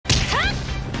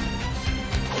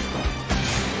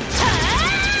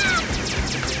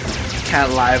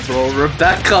Can't lie, bro.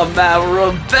 Rebecca, man.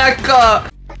 Rebecca!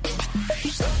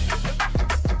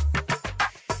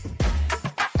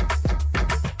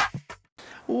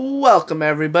 Welcome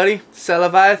everybody,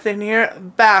 Seleviathan here,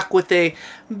 back with a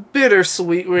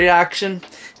bittersweet reaction.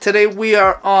 Today we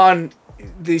are on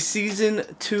the Season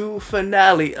 2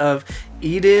 finale of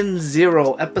Eden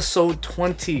Zero, episode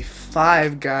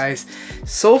 25, guys.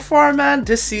 So far, man,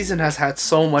 this season has had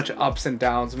so much ups and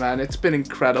downs, man. It's been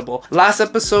incredible. Last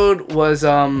episode was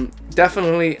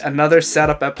definitely another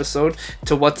setup episode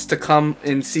to what's to come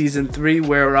in Season 3,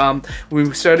 where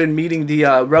we started meeting the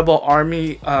Rebel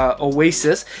Army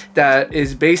Oasis that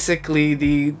is basically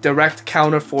the direct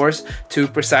counterforce to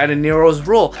Posedion Nero's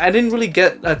rule. I didn't really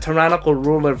get a tyrannical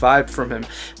ruler vibe from him,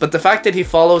 but the fact that he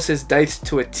follows his dice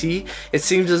to a T, it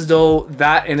seems as though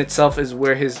that in itself is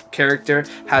where his character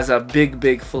has a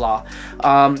big flaw.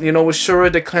 You know, with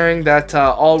Shuras declaring that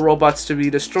all robots to be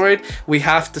destroyed, we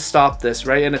have to stop this,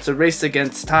 right? And it's a race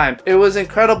against time. It was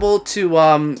incredible to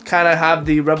kind of have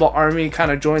the Rebel Army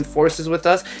kind of join forces with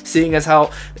us, seeing as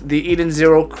how the Eden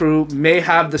Zero crew may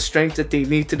have the strength that they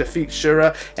need to defeat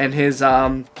Shura and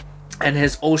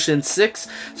his Ocean 6.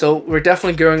 So we're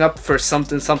definitely gearing up for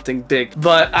something big.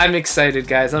 But I'm excited,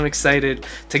 guys. I'm excited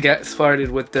to get started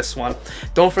with this one.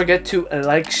 Don't forget to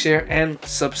like, share, and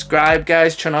subscribe,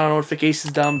 guys. Turn on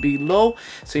notifications down below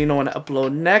so you know when I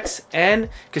upload next. And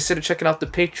consider checking out the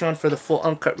Patreon for the full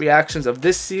uncut reactions of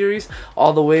this series,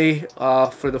 all the way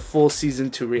for the full Season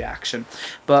 2 reaction.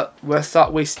 But let's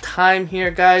not waste time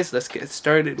here, guys. Let's get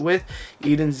started with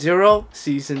Eden Zero,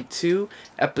 Season 2,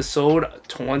 Episode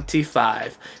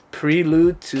 25,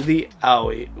 Prelude to the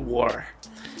Aoi War.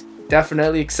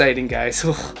 Definitely exciting, guys.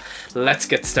 Let's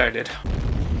get started.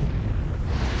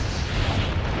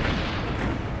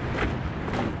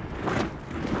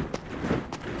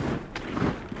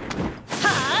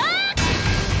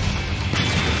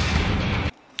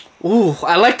 Ooh,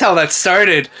 I liked how that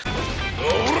started.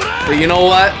 But you know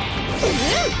what?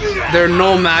 They're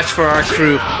no match for our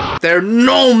crew. They're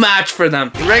no match for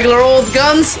them. Regular old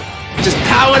guns, just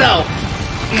pow it out.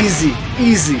 Easy,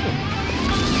 easy.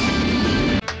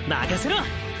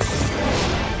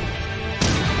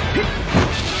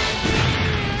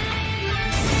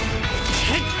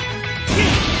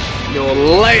 Yo,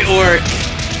 light work.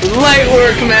 Light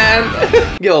work,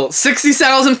 man. Yo,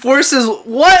 60,000 forces,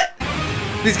 what?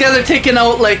 These guys are taking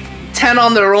out like 10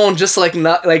 on their own, just like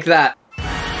that.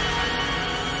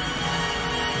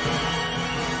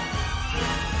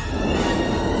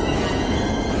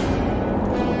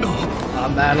 Oh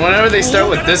man, whenever they start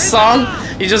with this song,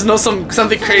 you just know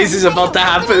something crazy is about to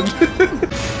happen.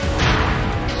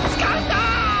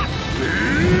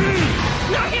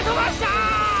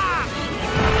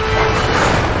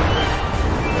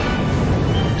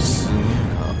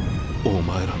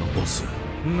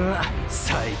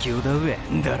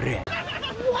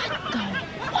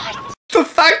 The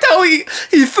fact how he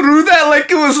threw that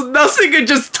like it was nothing and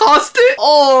just tossed it.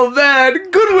 Oh man,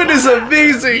 Goodwin is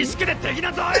amazing.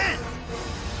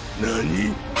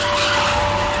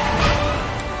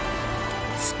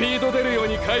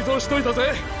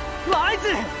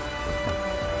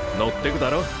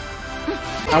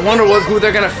 I wonder who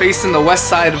they're gonna face in the west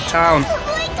side of town.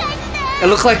 It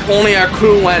looked like only our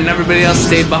crew went and everybody else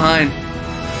stayed behind.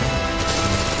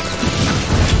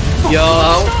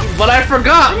 Yo, but I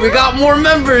forgot, we got more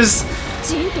members.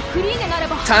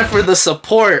 Time for the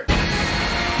support.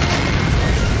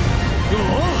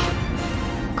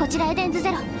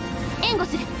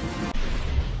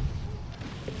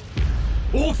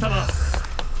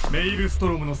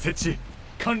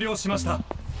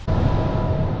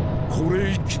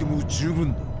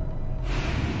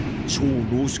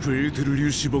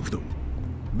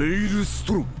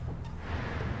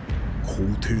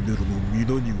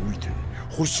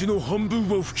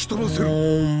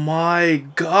 Oh my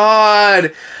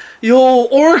god. Yo,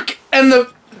 Orc and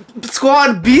the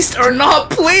squad beast are not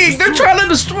playing. They're trying to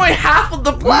destroy half of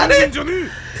the planet.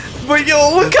 But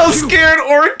yo, look how scared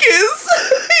Orc is.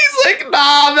 He's like,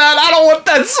 nah man, I don't want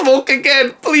that smoke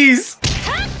again, please.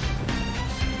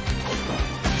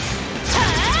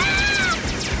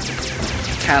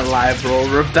 Can't lie, bro.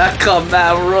 Rebecca,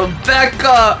 man.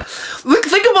 Rebecca. Look,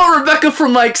 think about Rebecca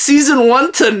from like Season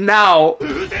 1 to now.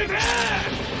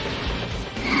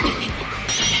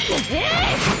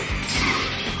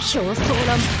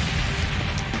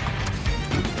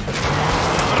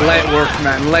 Light work,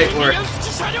 man. Light work.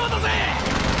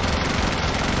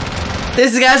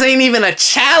 These guys ain't even a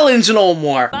challenge no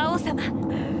more.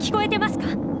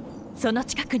 その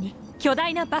近くに巨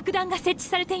大な爆弾が設置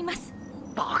されています。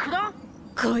爆弾？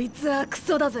こいつはク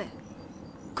ソだぜ。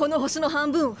この星の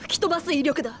半分を吹き飛ばす威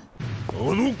力だ。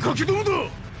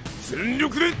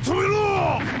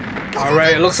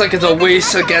Alright, it looks like it's a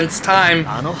race against time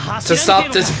to stop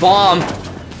this bomb.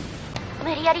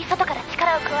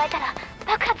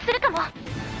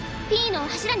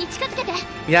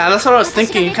 Yeah, that's what I was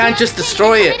thinking. You can't just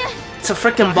destroy it. It's a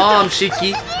freaking bomb,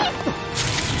 Shiki.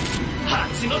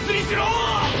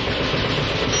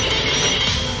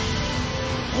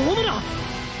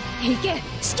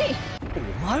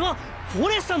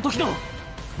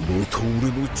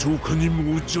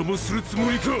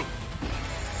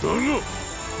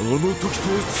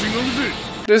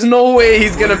 There's no way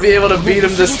he's gonna be able to beat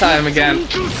him this time again.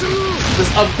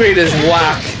 This upgrade is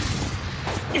whack.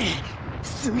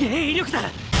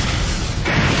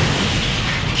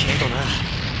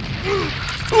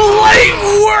 Light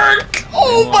work!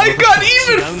 Oh my god,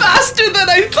 even faster than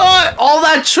I thought! All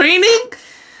that training?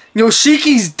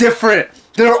 Yoshiki's different.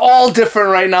 They're all different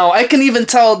right now. I can even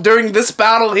tell during this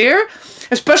battle here,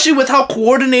 especially with how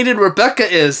coordinated Rebecca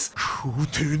is.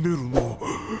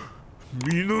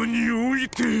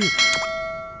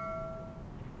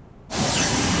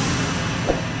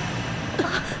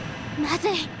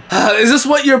 Is this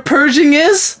what your purging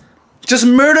is? Just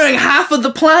murdering half of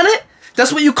the planet?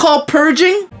 That's what you call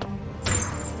purging?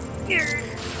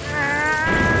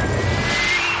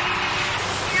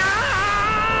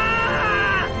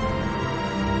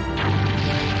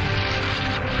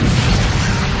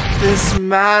 This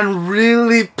man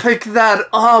really picked that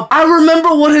up. I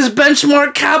remember what his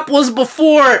benchmark cap was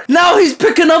before. Now he's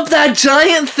picking up that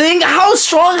giant thing. How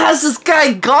strong has this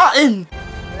guy gotten?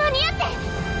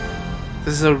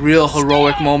 This is a real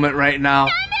heroic moment right now.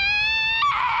 Oh,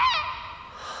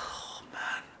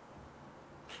 man.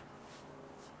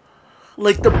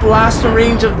 Like the blast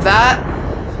range of that.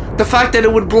 The fact that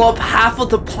it would blow up half of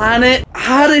the planet.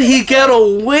 How did he get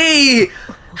away?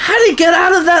 How did he get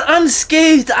out of that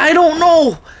unscathed? I don't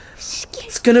know.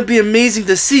 It's gonna be amazing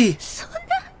to see.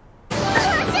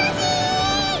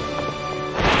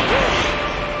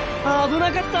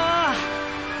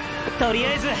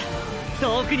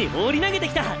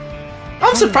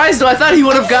 I'm surprised though. I thought he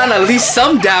would have gotten at least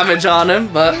some damage on him,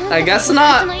 but I guess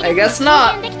not. I guess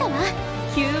not.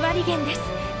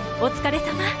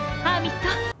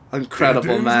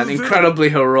 Incredible, man. Incredibly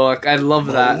heroic. I love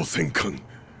that.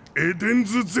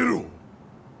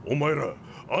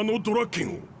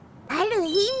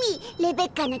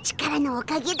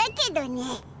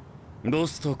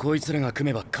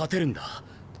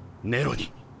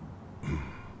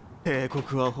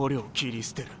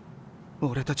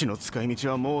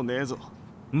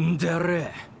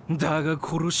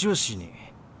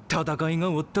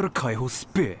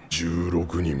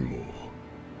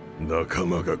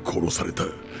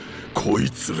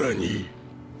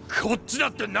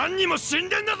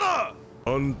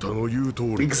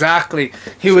 Exactly.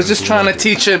 He was just trying to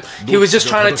teach him. He was just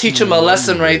trying to teach him a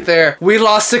lesson right there. We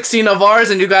lost 16 of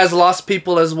ours, and you guys lost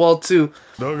people as well too.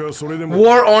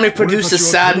 War only produces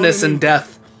sadness and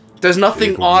death. There's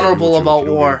nothing honorable about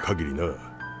war.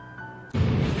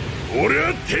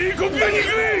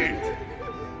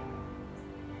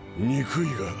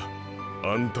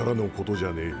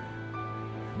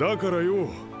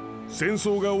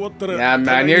 Yeah,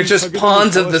 man, you're just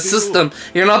pawns of the system.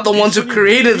 You're not the ones who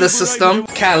created the system.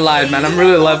 Can't lie, man. I'm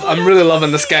really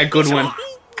loving this guy Goodwin.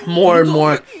 More and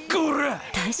more.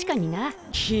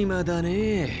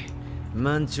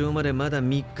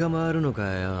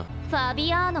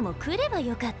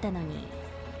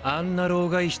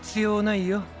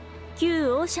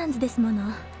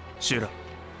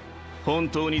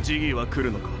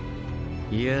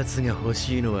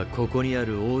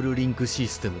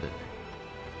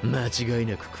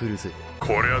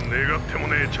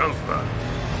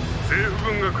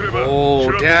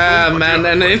 Oh, damn, man.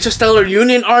 And the Interstellar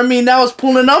Union Army now is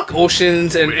pulling up.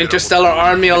 Oceans and Interstellar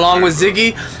Army along with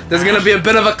Ziggy. There's gonna be a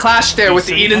bit of a clash there with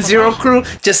the Eden Zero crew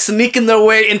just sneaking their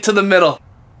way into the middle.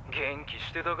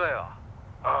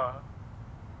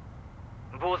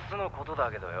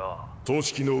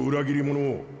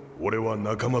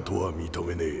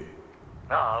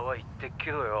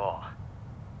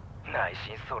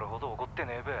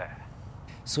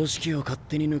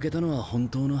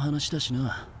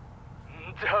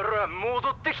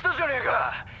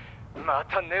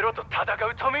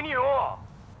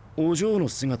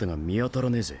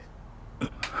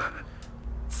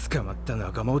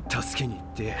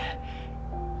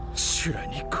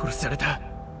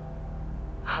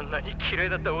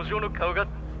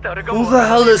 Who the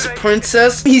hell is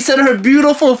Princess? He said her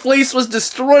beautiful face was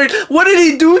destroyed. What did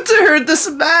he do to her, this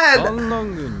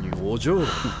man?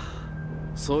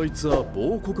 そいつは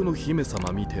亡国の姫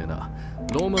様みてえな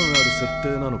ロマンある設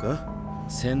定なのか？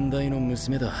先代の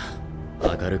娘だ。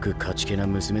明るく勝ち気な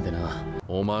娘でな。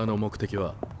お前の目的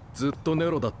はずっとネ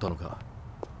ロだったのか？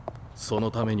その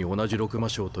ために同じ六魔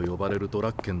将と呼ばれるド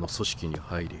ラッケンの組織に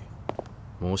入り、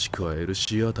もしくは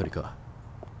LC あたりか。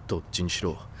どっちにし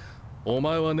ろお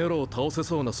前はネロを倒せ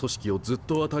そうな組織をずっ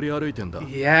と渡り歩いてんだ。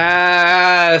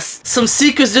Yes! Some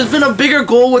secrets, there's been a bigger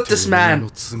goal with this man. の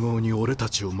都合に俺た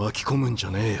ちを巻き込むんじゃ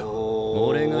ねえよ。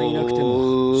俺がいなくて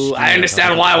も I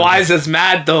understand why is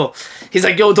mad though. He's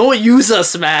like, yo, don't use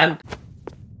us, man.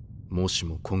 もし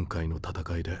も今回の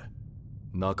戦いで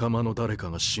仲間の誰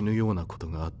かが死ぬようなこと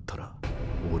があったら、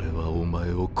俺はお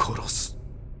前を殺す。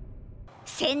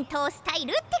戦闘スタイ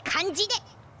ルって感じで。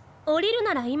降りる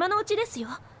なら今のうちですよ。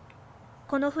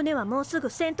この船はもうすぐ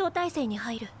戦闘態勢に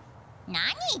入る。何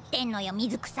言ってんのよ、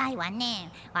水臭いわね。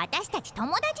私たち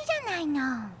友達じゃない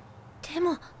の。で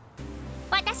も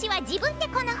私は自分で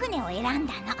この船を選ん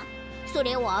だの。そ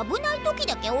れを危ない時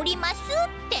だけ降りますっ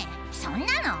て。そんな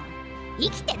の生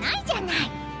きてないじゃない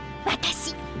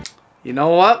私。 You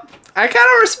know what? I kind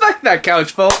of respect that,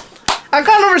 Couchfo. I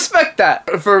kind of respect that.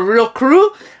 For a real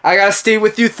crew, I gotta stay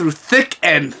with you through thick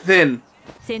and thin.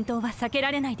 戦闘は避け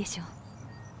られないでしょう。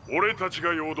俺たち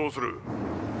が陽動する。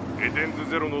エデンズ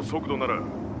ゼロの速度なら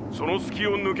その隙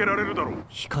を抜けられるだろう。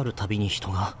光るたびに人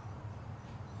が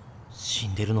死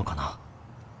んでるのかな。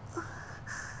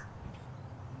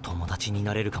友達に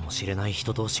なれるかもしれない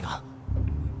人同士が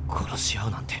殺し合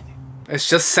うなんて。 It's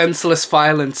just senseless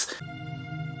violence.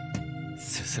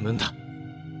 進むんだ。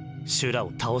シュラ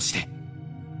を倒して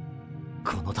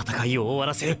この戦いを終わ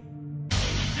らせる。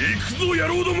行くぞ野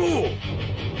郎ども。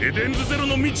エデンズゼロ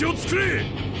の道を作れ。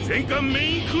戦艦メ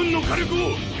イン君の火力を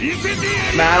見せてや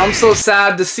れ。 Man, I'm so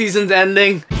sad the season's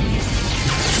ending.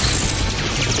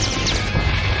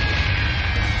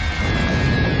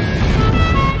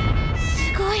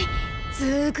 すごい。つ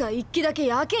ーか一機だけ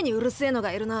やけにうるせえの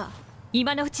がいるな。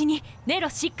今のうちにネロ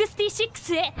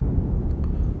66へ。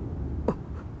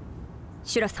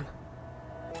シュラ様、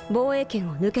防衛圏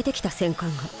を抜けてきた戦艦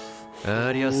が。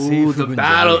ありゃセー Ooh, フ the 軍じ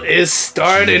ゃね battle is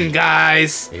starting,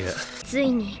 guys. え。いや、つ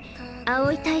いに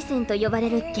葵大戦と呼ばれ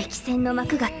る激戦の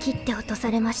幕が切って落と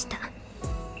されました。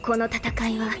この戦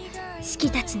いはシキ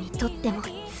たちにとっても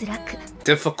辛く、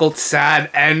 Difficult,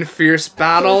 sad, and fierce 政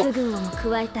battle. 府軍をも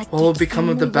加えた What will become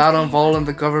of the battle involving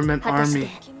the government 果たし army?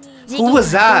 て Who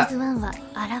was that? ジギーのエデンズワンは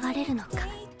現れるのか。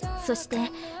そして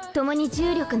共に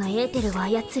重力のエーテルを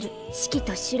操るシキ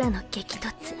とシュラの激突。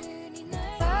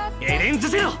エレンズ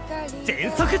ゼロ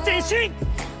全速前進。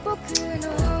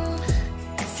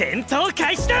戦闘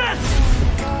開始だ。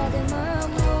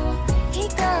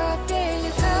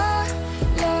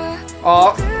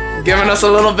 Oh, giving us a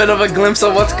little bit of a glimpse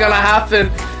of what's gonna happen.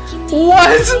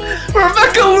 What?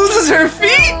 Rebecca loses her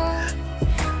feet?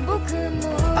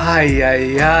 Ay,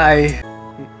 ay, ay.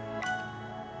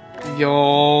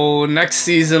 Yo, next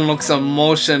season looks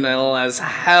emotional as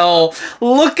hell.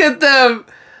 Look at them.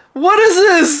 What is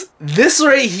this? This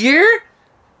right here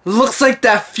looks like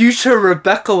that future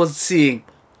Rebecca was seeing.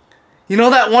 You know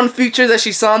that one feature that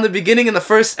she saw in the beginning in the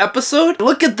first episode?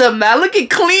 Look at them, man. Look at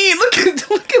Clean. Look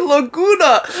at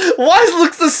Laguna. Wise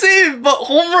looks the same, but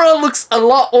Homura looks a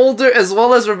lot older as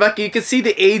well as Rebecca. You can see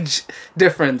the age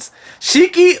difference.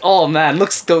 Shiki, oh man,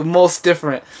 looks the most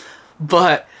different.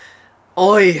 But,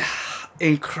 oi,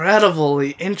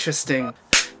 incredibly interesting.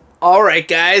 Alright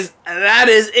guys, that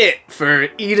is it for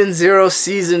Eden Zero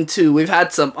Season 2. We've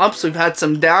had some ups, we've had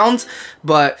some downs,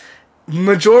 but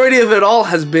majority of it all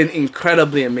has been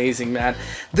incredibly amazing, man.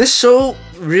 This show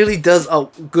really does a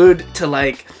good to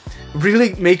like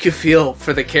really make you feel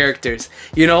for the characters,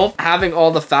 you know, having all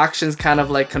the factions kind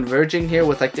of like converging here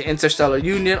with like the Interstellar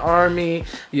Union army,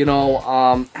 you know,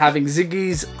 having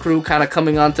Ziggy's crew kind of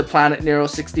coming onto Planet Nero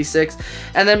 66,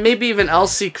 and then maybe even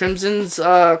LC Crimson's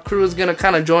crew is gonna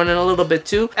kind of join in a little bit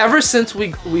too. Ever since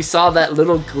we saw that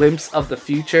little glimpse of the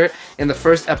future in the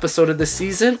first episode of the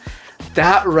season,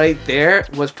 that right there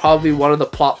was probably one of the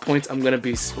plot points I'm gonna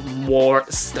be more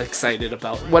excited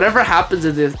about. Whatever happens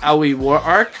in this Aoi War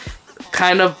arc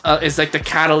kind of is like the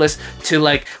catalyst to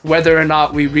like whether or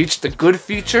not we reach the good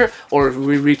future or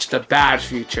we reach the bad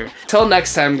future. Till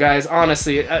next time, guys,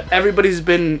 honestly, everybody's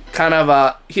been kind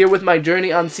of here with my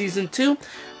journey on season 2.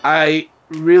 I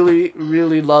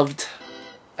really loved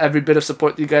every bit of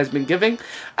support that you guys been giving.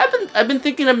 I've been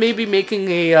thinking of maybe making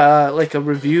a like a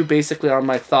review basically on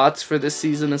my thoughts for this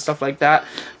season and stuff like that.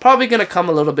 Probably gonna come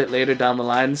a little bit later down the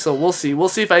line, so we'll see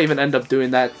if I even end up doing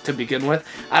that to begin with.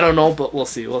 I don't know, but we'll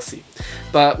see.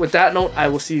 But with that note, I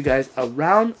will see you guys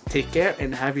around. Take care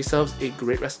and have yourselves a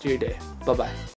great rest of your day. Bye bye.